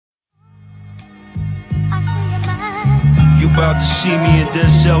about to see me in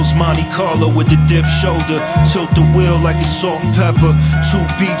Denzel's Monte Carlo with the dip shoulder. Tilt the wheel like it's salt and pepper. 2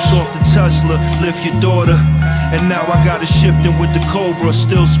 beeps off the Tesla, lift your daughter. And now I got it shifting with the Cobra.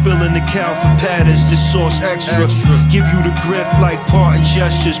 Still spilling the cow for patterns, this sauce extra. Give you the grip like parting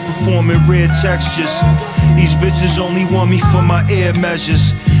gestures, performing rare textures. These bitches only want me for my ear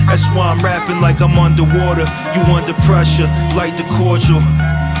measures. That's why I'm rapping like I'm underwater. You under pressure, like the cordial.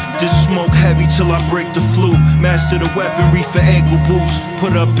 This smoke heavy till I break the flute. Master the weaponry for ankle boots.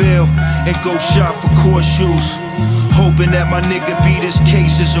 Put up bail and go shop for court shoes. Hoping that my nigga beat his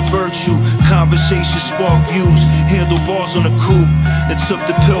case is a virtue. Conversation spark views. Handlebars on the coupe. And took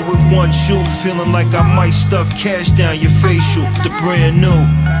the pill with 1 shoot. Feeling like I might stuff cash down your facial. The brand new.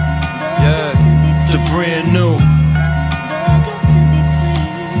 Yeah, the brand new.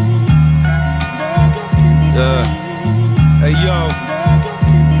 Yeah. Hey yo.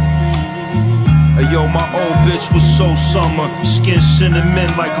 Yo, my old bitch was so summer. Skin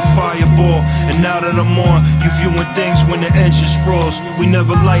cinnamon like a fireball. And now that I'm on, you viewing things when the engine sprawls. We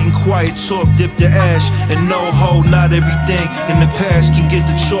never light and quiet talk, dip the ash. And no ho, not everything in the past can get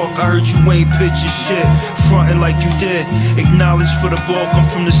the chalk. I heard you ain't picture shit, frontin' like you did. Acknowledge for the ball, come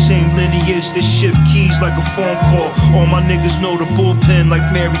from the same lineage. They shift keys like a phone call. All my niggas know the bullpen like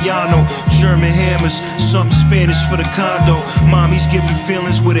Mariano. German hammers, something Spanish for the condo. Mommy's giving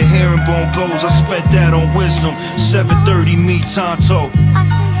feelings where the herringbone goes. I spent that on wisdom. 7:30 me Tonto.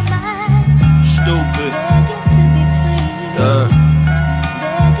 Stupid.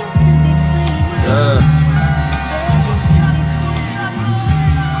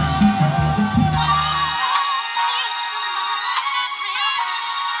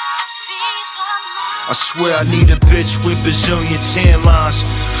 I swear I need a bitch with bazillion tan lines.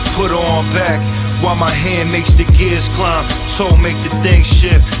 Put her on back while my hand makes the gears climb. Toe make the thing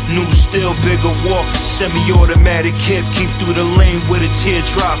shift. New still bigger walk. Semi-automatic hip. Keep through the lane with a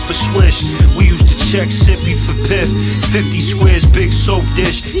teardrop for swish. We used to check sippy for piff. 50 squares, big soap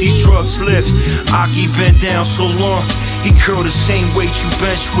dish. These drugs lift. Aki been down so long. He curl the same weight you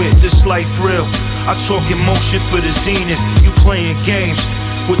bench with. This life real. I talk emotion for the zenith. You playing games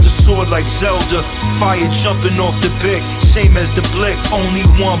with the sword like Zelda. Fire jumping off the bick, same as the blick. Only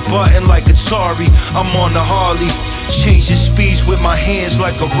 1 button like Atari. I'm on the Harley, changing speeds with my hands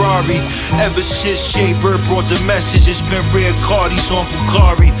like a Rari. Ever since Shea Bird brought the message, it's been rare Cardis on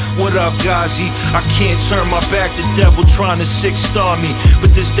Bukhari. What up, Ghazi? I can't turn my back, the devil trying to 6-star me.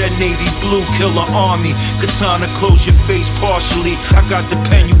 But this that navy blue killer army. Katana close your face partially. I got the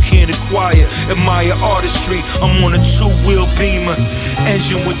pen you can't acquire. Admire artistry, I'm on a 2-wheel Beamer.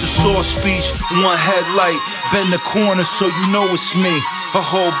 Engine with the soft speech, 1 headlight. Bend the corner so you know it's me. Her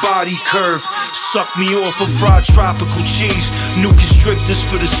whole body curved. Suck me off a fried tropical cheese. New constrictors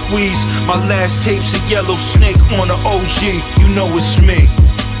for the squeeze. My last tape's a yellow snake on the OG. You know it's me.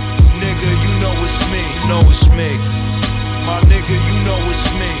 Nigga, you know it's me. You know it's me.